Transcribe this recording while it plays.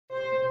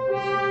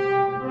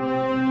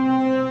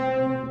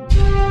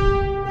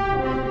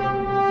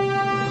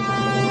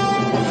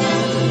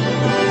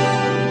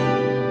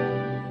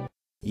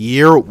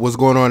Yeah, what's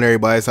going on,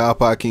 everybody? It's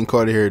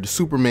iPodKingCarter here, the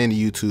Superman of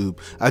YouTube.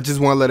 I just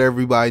want to let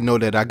everybody know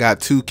that I got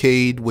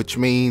 2K'd, which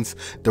means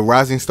the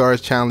Rising Stars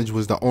Challenge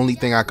was the only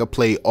thing I could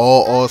play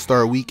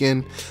all-Star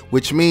weekend,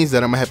 which means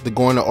that I'm going to have to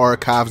go in the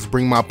archives,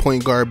 bring my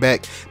point guard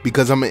back,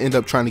 because I'm going to end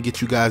up trying to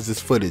get you guys this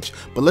footage.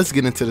 But let's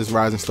get into this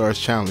Rising Stars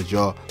Challenge,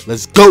 y'all.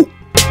 Let's go!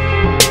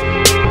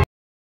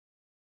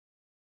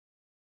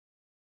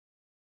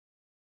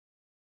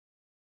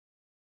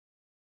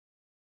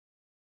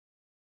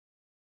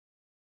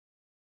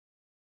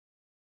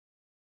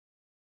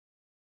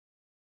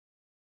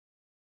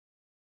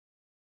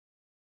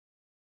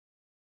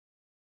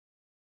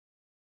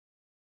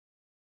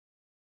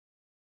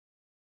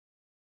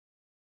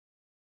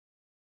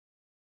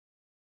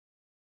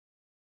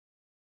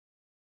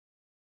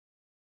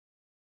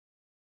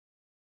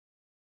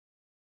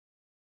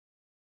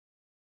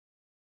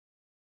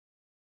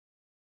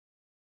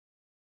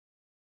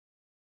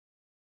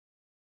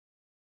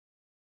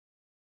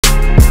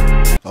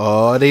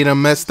 Oh, they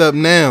done messed up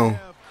now.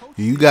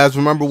 You guys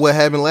remember what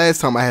happened last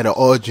time? I had an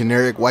all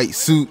generic white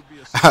suit.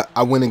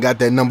 I went and got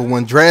that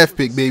 #1 draft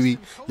pick, baby.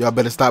 Y'all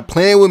better stop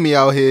playing with me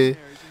out here.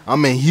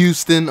 I'm in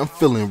Houston. I'm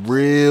feeling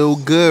real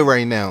good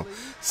right now.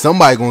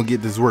 Somebody gonna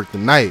get this work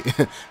tonight.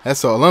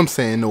 That's all I'm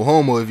saying. No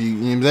homo, if you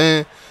know what I'm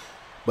saying.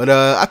 But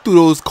I threw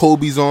those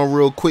Kobe's on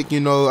real quick, you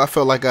know. I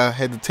felt like I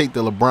had to take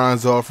the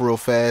LeBrons off real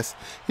fast.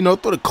 You know,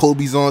 throw the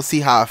Kobe's on, see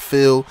how I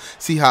feel,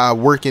 see how I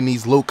work in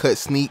these low-cut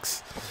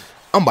sneaks.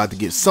 I'm about to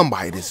give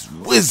somebody this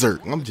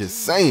wizard. I'm just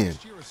saying.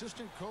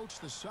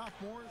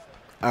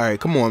 Alright,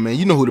 come on, man.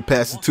 You know who to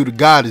pass it to. The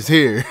God is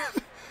here.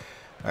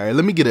 Alright,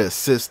 let me get an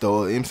assist,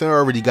 though. You know what I'm saying? I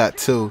already got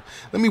 2.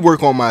 Let me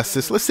work on my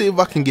assist. Let's see if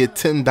I can get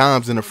 10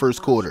 dimes in the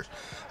first quarter.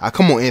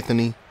 Come on,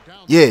 Anthony.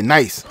 Yeah,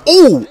 nice.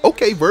 Oh,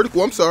 okay,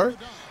 vertical. I'm sorry.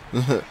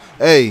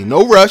 Hey,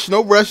 no rush.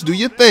 No rush. Do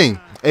your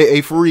thing.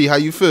 Hey, Fareed, how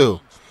you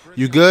feel?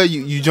 You good?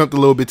 You jumped a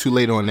little bit too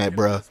late on that,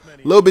 bruh.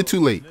 A little bit too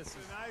late.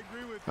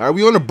 Alright,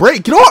 we on a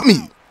break. Get off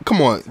me. Come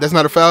on, that's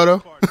not a foul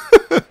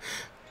though.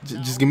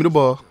 Just give me the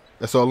ball.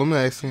 That's all I'm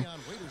asking.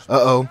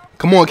 Uh-oh.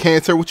 Come on,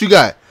 Cantor. What you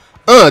got?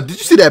 Did you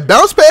see that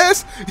bounce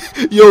pass?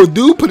 Yo,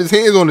 dude put his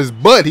hands on his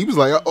butt. He was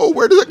like, oh,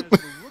 where does it?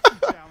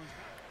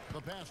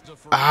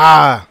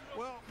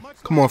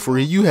 Come on,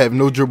 Fareed. You have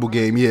no dribble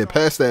game. Yeah,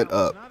 pass that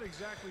up.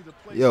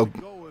 Yo,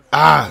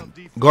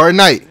 guard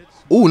Knight.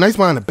 Ooh, nice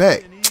behind the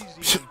back.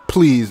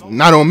 Please,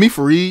 not on me,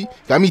 Fareed.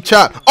 Got me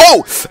chopped.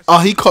 Oh,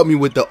 he caught me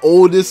with the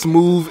oldest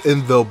move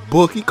in the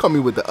book. He caught me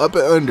with the up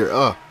and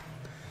under.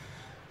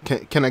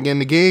 Can I get in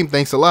the game?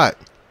 Thanks a lot.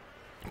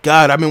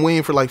 God, I've been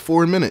waiting for like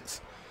 4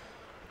 minutes.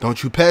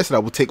 Don't you pass it. I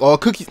will take all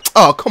cookies.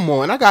 Oh, come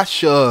on. I got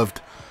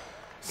shoved.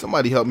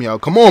 Somebody help me out.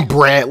 Come on,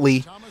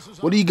 Bradley.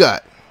 What do you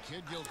got?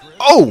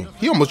 Oh,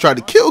 he almost tried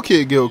to kill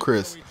Kid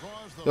Gilchrist.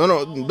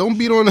 Don't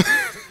beat on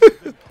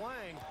the...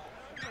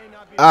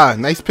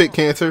 Nice pick,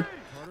 Cantor.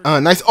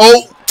 Nice.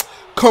 Oh,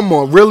 come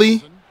on,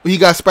 really? He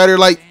got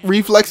spider-like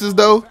reflexes,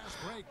 though.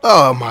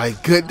 Oh my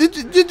god,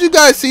 did you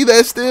guys see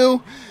that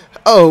still?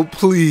 Oh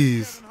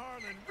please,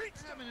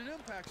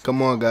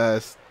 come on,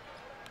 guys.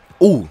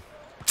 Ooh,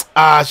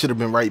 I should have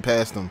been right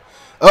past him.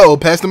 Uh-oh,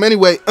 passed him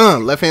anyway.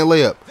 Left hand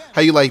layup.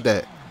 How you like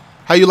that?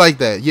 How you like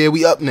that? Yeah,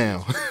 we up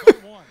now.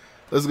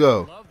 Let's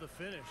go.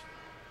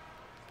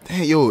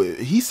 Dang, yo,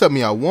 he subbed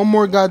me out one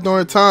more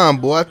goddamn time,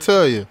 boy. I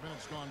tell you.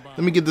 Let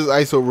me get this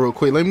ISO real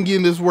quick. Let me get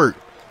in this work.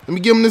 Let me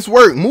give him this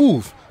work.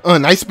 Move.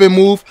 Nice spin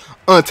move.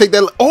 Take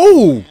that.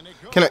 Oh,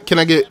 can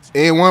I get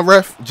and1,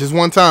 ref? Just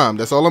one time.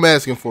 That's all I'm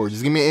asking for.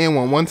 Just give me an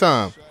and1 one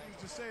time.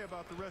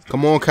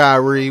 Come on,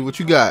 Kyrie. What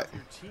you got?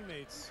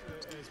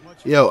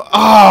 Yo.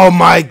 Oh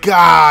my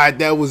God,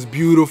 that was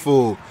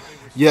beautiful.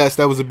 Yes,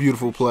 that was a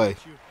beautiful play.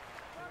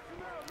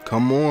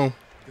 Come on.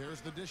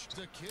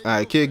 All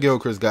right, Kid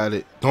Gilchrist got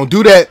it. Don't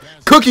do that.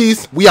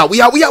 Cookies. We out.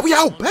 We out. We out. We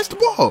out. Pass the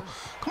ball.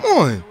 Come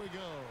on.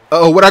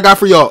 What I got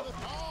for y'all?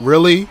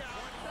 Really?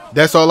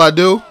 That's all I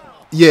do?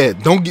 Yeah,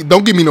 don't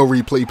give me no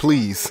replay,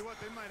 please.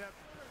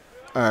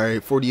 All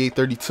right,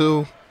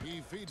 48-32.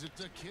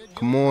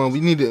 Come on, we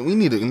need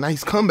a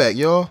nice comeback,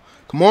 y'all.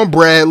 Come on,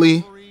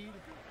 Bradley.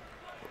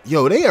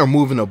 Yo, they are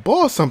moving the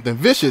ball something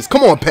vicious.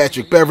 Come on,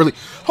 Patrick Beverly.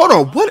 Hold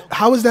on, what?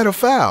 How is that a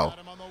foul?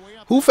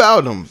 Who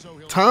fouled him?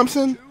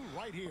 Thompson?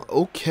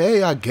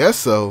 Okay, I guess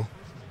so.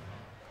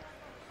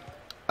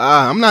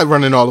 I'm not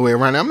running all the way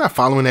around. I'm not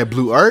following that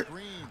blue art.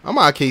 I'm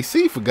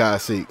IKC for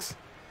God's sakes.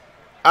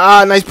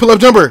 Nice pull-up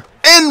jumper.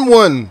 And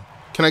one.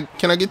 Can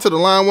I get to the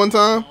line one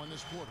time?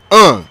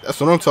 That's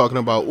what I'm talking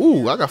about.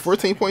 Ooh, I got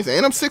 14 points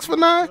and I'm 6 for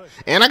 9.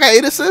 And I got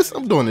 8 assists.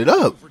 I'm doing it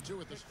up.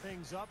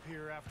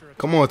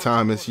 Come on,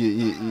 Thomas.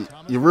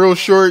 You're real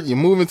short. You're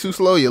moving too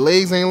slow. Your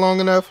legs ain't long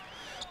enough.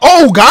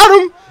 Oh, got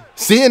him.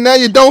 See, and now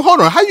you don't.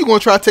 Hold on. How you going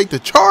to try to take the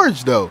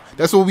charge, though?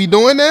 That's what we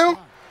doing now?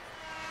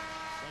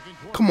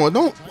 Come on.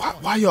 Don't.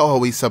 Why y'all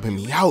always subbing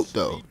me out,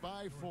 though?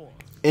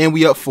 And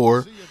we up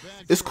 4.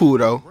 It's cool,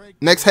 though.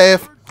 Next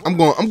half, I'm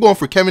going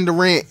for Kevin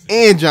Durant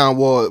and John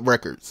Wall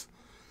records.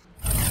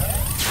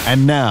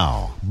 And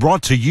now,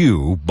 brought to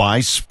you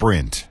by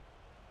Sprint.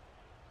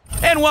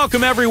 And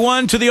welcome,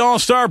 everyone, to the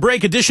All-Star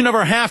Break edition of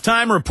our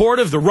halftime report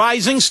of the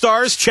Rising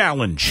Stars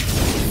Challenge.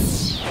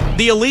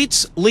 The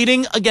elites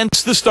leading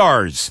against the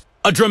stars.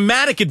 A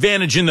dramatic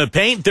advantage in the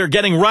paint. They're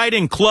getting right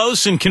in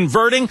close and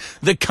converting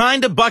the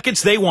kind of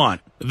buckets they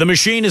want. The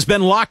machine has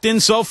been locked in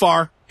so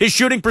far. His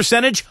shooting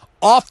percentage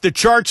off the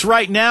charts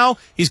right now.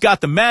 He's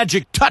got the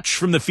magic touch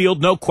from the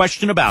field, no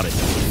question about it.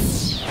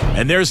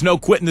 And there's no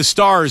quitting the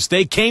Stars.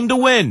 They came to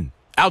win.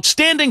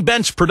 Outstanding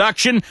bench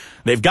production.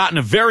 They've gotten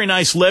a very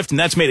nice lift, and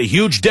that's made a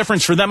huge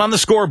difference for them on the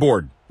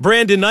scoreboard.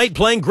 Brandon Knight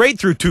playing great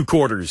through 2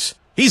 quarters.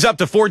 He's up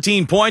to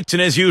 14 points,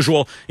 and as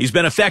usual, he's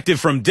been effective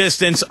from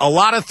distance. A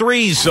lot of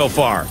threes so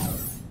far.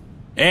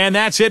 And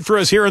that's it for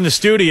us here in the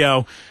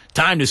studio.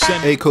 Time to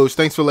send... Hey, Coach,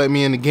 thanks for letting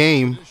me in the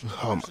game.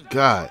 Oh, my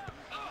God.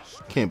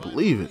 Can't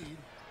believe it.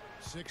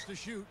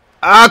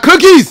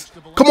 Cookies!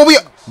 Come over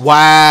here.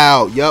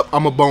 Wow. Yep,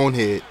 I'm a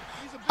bonehead.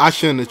 I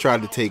shouldn't have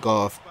tried to take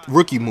off.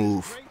 Rookie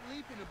move.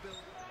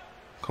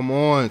 Come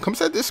on. Come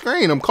set this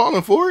screen. I'm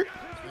calling for it.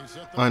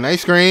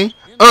 Nice screen.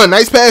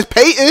 Nice pass,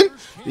 Peyton.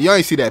 Y'all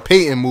ain't see that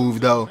Peyton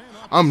move, though.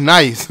 I'm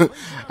nice.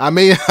 I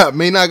may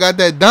not got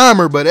that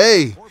dimer, but,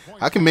 hey,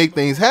 I can make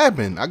things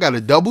happen. I got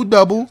a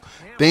double-double.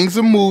 Things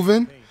are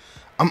moving.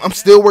 I'm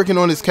still working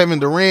on this Kevin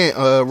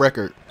Durant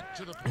record.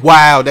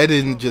 Wow, that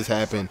didn't just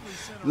happen.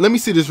 Let me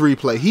see this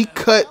replay. He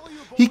cut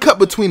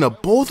between the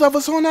both of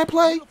us on that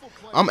play.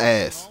 I'm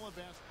ass.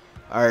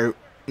 All right.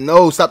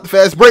 No, stop the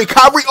fast break.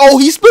 Kyrie. Oh,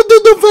 he split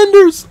the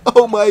defenders.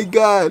 Oh, my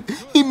God.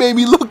 He made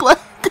me look like...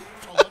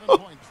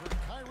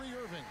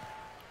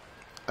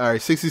 All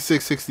right,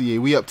 66-68.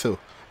 We up 2.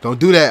 Don't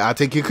do that. I'll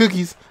take your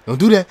cookies. Don't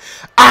do that.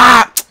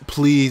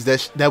 Please.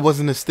 That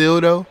wasn't a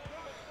steal, though.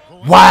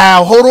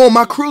 Wow. Hold on,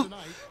 my crew.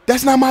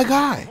 That's not my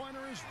guy.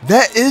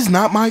 That is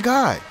not my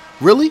guy.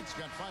 Really?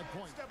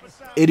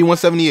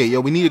 81-78. Yo,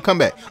 we need a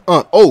comeback.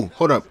 Oh,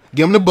 hold up.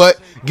 Give him the butt.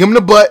 Give him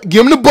the butt.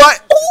 Give him the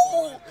butt.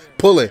 Ooh.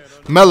 Pull it.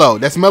 Mellow.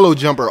 That's mellow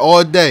jumper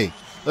all day.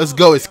 Let's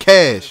go. It's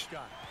cash.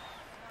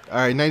 All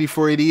right,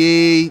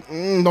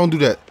 94-88. Don't do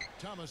that.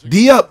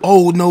 D up.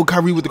 Oh, no.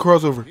 Kyrie with the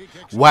crossover.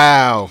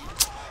 Wow.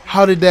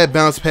 How did that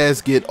bounce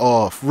pass get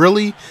off?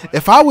 Really?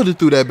 If I would have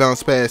threw that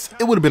bounce pass,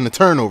 it would have been a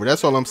turnover.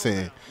 That's all I'm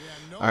saying.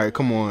 All right,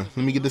 come on.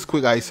 Let me get this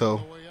quick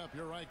ISO.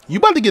 You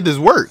about to get this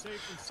work.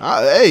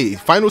 Hey,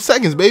 final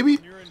seconds, baby.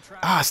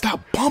 Stop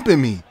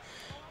bumping me.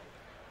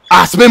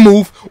 Spin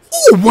move.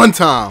 Ooh, one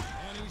time.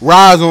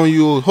 Rise on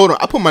you. Hold on.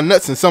 I put my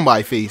nuts in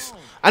somebody's face.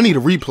 I need a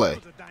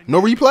replay. No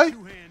replay?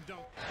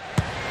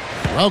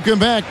 Welcome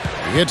back.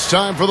 It's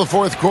time for the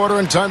 4th quarter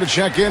and time to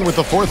check in with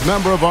the 4th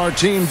member of our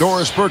team,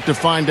 Doris Burke, to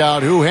find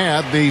out who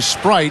had the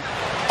Sprite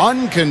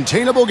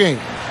uncontainable game.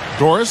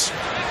 Doris?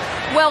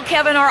 Well,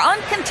 Kevin, our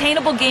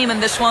uncontainable game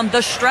in this one,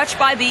 the stretch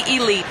by the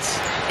elites.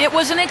 It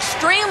was an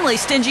extremely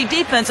stingy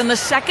defense in the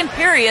second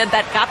period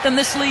that got them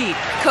this lead.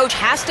 Coach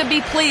has to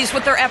be pleased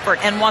with their effort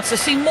and wants to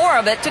see more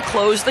of it to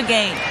close the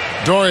game.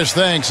 Doris,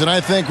 thanks. And I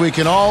think we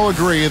can all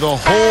agree the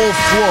whole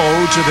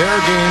flow to their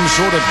game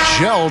sort of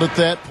gelled at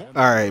that point.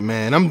 All right,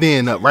 man. I'm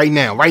being up right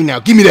now. Right now.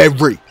 Give me that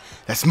break.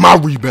 That's my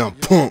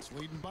rebound. Pump.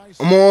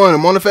 I'm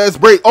on the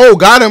fast break. Oh,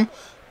 got him.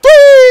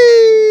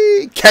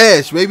 3.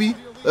 Cash, baby.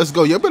 Let's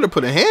go. You better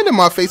put a hand in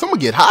my face. I'm going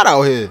to get hot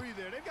out here.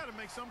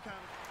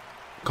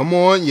 Come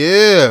on.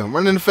 Yeah.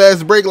 Running the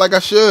fast break like I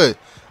should.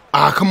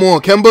 Come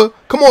on, Kemba.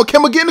 Come on,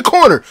 Kemba. Get in the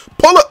corner.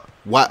 Pull up.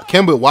 Why,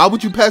 Kemba, why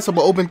would you pass up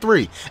an open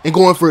 3 and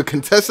going for a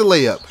contested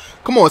layup?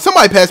 Come on.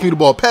 Somebody pass me the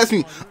ball. Pass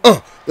me.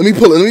 Let me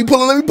pull it. Let me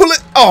pull it. Let me pull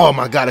it. Oh,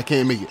 my God. I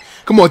can't make it.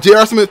 Come on.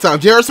 J.R. Smith time.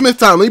 J.R. Smith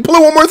time. Let me pull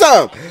it one more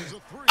time.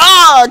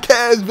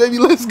 Cash, baby.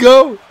 Let's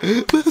go.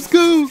 Let's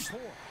go.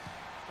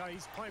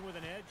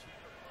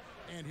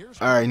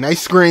 All right, nice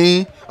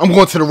screen. I'm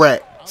going to the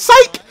rack.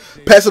 Psych!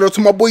 Pass it up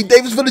to my boy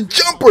Davis for the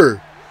jumper.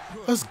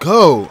 Let's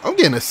go. I'm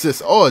getting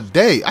assists all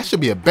day. I should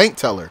be a bank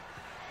teller.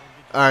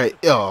 All right.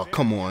 Oh,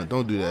 come on.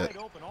 Don't do that.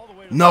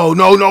 No,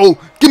 no, no.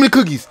 Give me the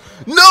cookies.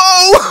 No!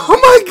 Oh,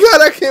 my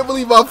God. I can't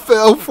believe I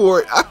fell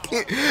for it.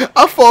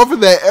 I fall for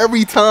that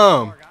every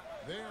time.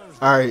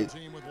 All right.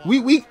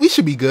 We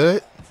should be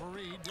good.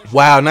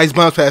 Wow, nice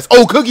bounce pass.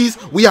 Oh, cookies.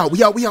 We out.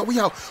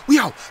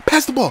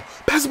 Pass the ball.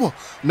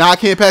 Nah, I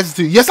can't pass it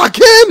to you. Yes, I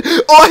can.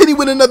 Oh, I hit him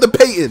with another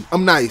Peyton.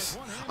 I'm nice.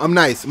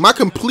 My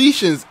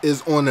completions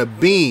is on a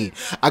beam.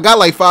 I got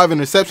like 5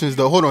 interceptions,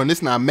 though. Hold on.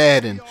 This not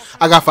Madden.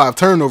 I got 5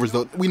 turnovers,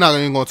 though. We're not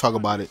even going to talk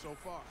about it.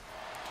 All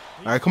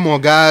right, come on,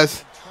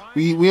 guys.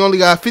 We only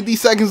got 50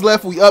 seconds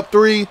left. We up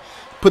 3.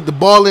 Put the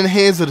ball in the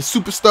hands of the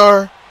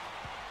superstar.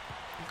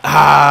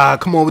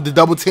 Come on with the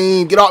double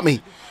team. Get off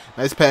me.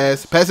 Nice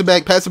pass. Pass it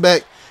back.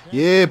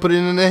 Yeah, put it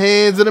in the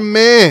hands of the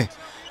man.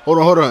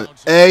 Hold on.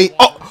 Hey.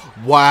 Oh,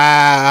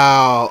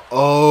 wow.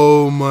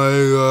 Oh, my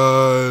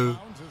God.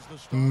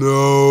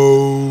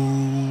 No.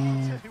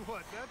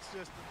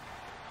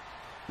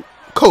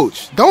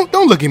 Coach, don't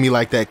look at me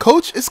like that.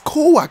 Coach, it's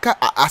cool.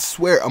 I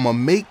swear I'm going to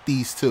make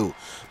these 2.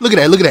 Look at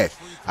that.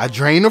 I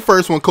drained the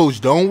first one, Coach.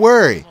 Don't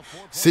worry.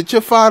 Sit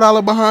your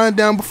 $5 behind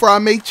down before I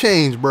make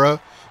change, bruh.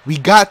 We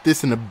got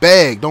this in the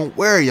bag. Don't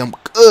worry. I'm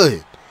good. You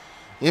know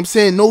what I'm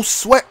saying? No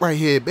sweat right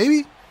here,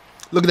 baby.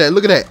 Look at that.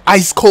 Look at that.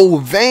 Ice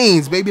cold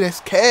veins, baby. That's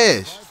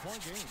cash.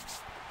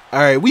 All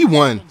right, we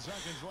won.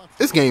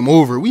 This game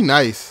over. We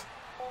nice.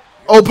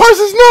 Oh,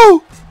 Parsons,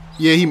 no.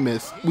 Yeah, he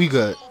missed. We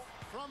good.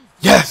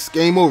 Yes,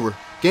 game over.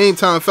 Game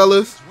time,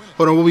 fellas.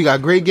 Hold on, what we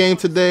got? Great game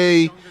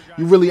today.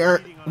 You really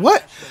earned.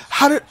 What?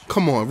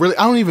 Come on, really?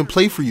 I don't even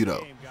play for you,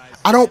 though.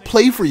 I don't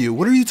play for you.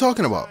 What are you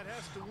talking about?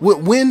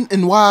 When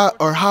and why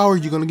or how are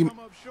you going to give me?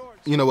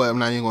 You know what? I'm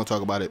not even going to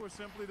talk about it.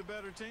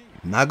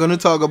 I'm not going to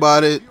talk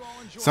about it.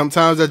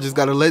 Sometimes I just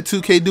got to let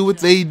 2K do what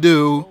they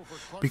do.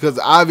 Because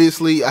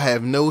obviously I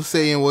have no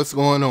say in what's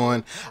going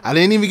on. I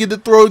didn't even get to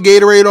throw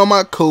Gatorade on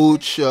my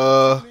coach.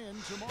 Well,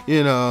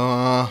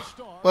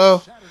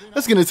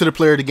 let's get into the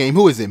player of the game.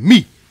 Who is it?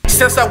 Me.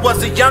 Since I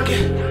was a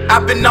youngin',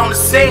 I've been on the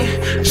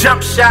scene.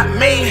 Jump shot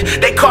me,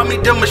 they call me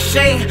the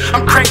machine.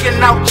 I'm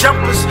cranking out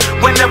jumpers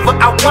whenever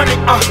I want it.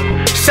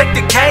 Shake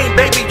the game,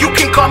 baby, you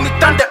can call me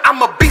Thunder.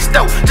 I'm a beast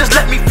though, just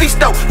let me feast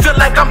though. Feel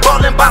like I'm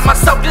ballin' by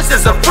myself, this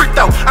is a free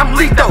throw. I'm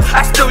lethal,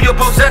 I steal your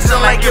possession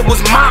like it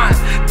was mine.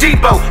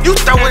 Debo, you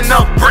throwing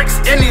up bricks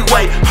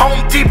anyway.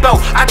 Home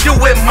Depot, I do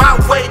it my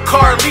way.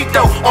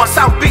 Carlito, on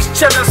South Beach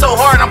chillin' so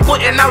hard, I'm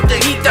putting out the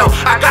heat though.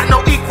 I got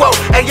no equal,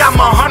 and I'm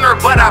a hunter,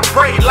 but I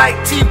pray like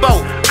Tebow.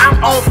 I'm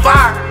on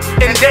fire,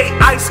 and they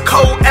ice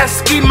cold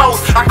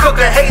Eskimos. I cook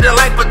a hater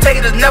like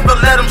potatoes, never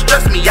let them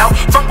stress me out.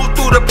 Fumble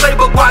through the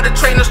playbook while the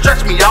trainer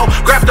stretch me out.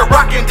 Grab the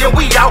rock and then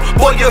we out.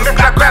 Boy, you hook,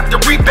 I grab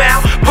the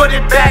rebound. Put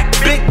it back,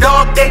 big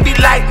dog, they be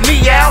like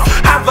me out.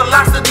 High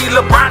velocity,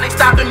 LeBron ain't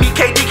stopping me.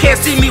 KD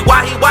can't see me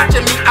while he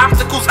watching me.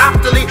 Obstacles,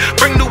 obsolete,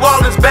 bring New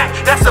Orleans back.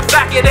 That's a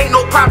fact, it ain't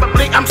no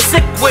probably. I'm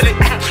sick with it.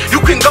 You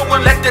can go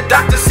and let the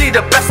doctor see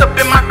the best up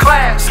in my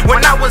class.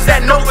 When I was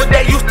at Nova,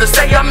 they used to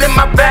say I'm in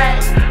my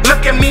bag.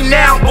 Look at me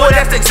now, boy,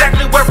 that's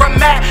exactly where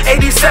I'm at.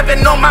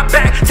 87 on my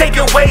back, take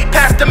it way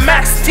past the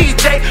max.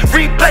 TJ,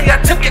 replay,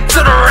 I took it to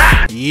the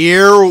rack.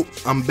 Yeah,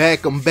 I'm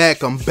back.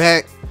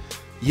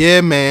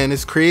 Yeah, man,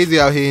 it's crazy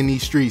out here in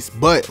these streets.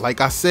 But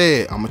like I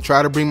said, I'm gonna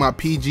try to bring my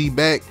PG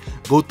back.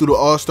 Go through the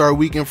All-Star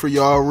weekend for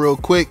y'all real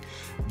quick.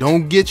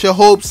 Don't get your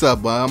hopes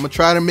up, but I'm gonna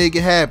try to make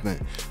it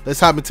happen. Let's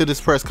hop into this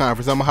press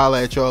conference. I'm gonna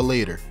holla at y'all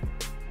later.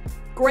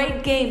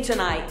 Great game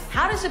tonight.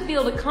 How does it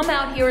feel to come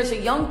out here as a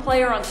young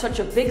player on such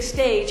a big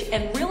stage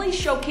and really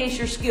showcase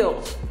your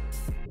skills?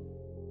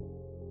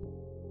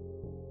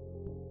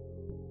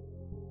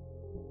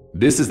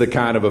 This is the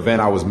kind of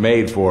event I was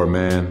made for,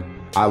 man.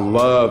 I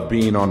love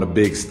being on the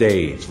big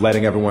stage,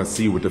 letting everyone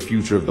see what the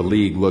future of the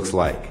league looks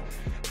like.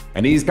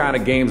 And these kind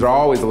of games are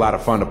always a lot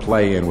of fun to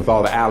play in, with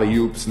all the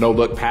alley-oops,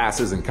 no-look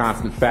passes, and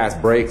constant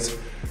fast breaks.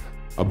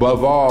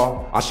 Above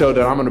all, I showed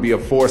that I'm going to be a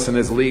force in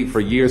this league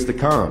for years to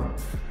come.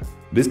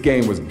 This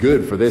game was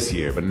good for this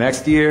year, but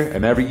next year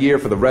and every year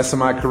for the rest of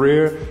my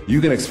career,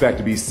 you can expect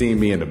to be seeing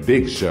me in the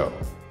big show.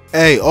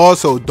 Hey,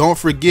 also, don't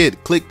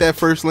forget, click that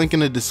first link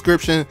in the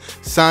description.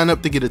 Sign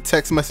up to get a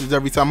text message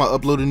every time I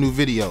upload a new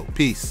video.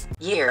 Peace.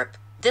 Yerp,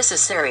 this is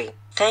Siri.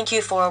 Thank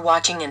you for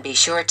watching and be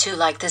sure to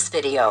like this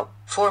video.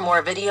 For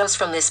more videos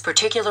from this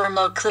particular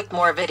mode, click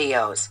more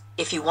videos.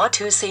 If you want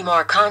to see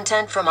more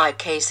content from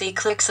IKC,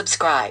 click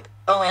subscribe.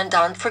 Oh, and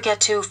don't forget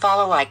to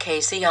follow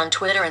IKC on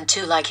Twitter and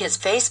to like his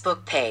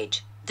Facebook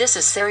page. This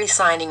is Siri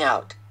signing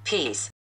out. Peace.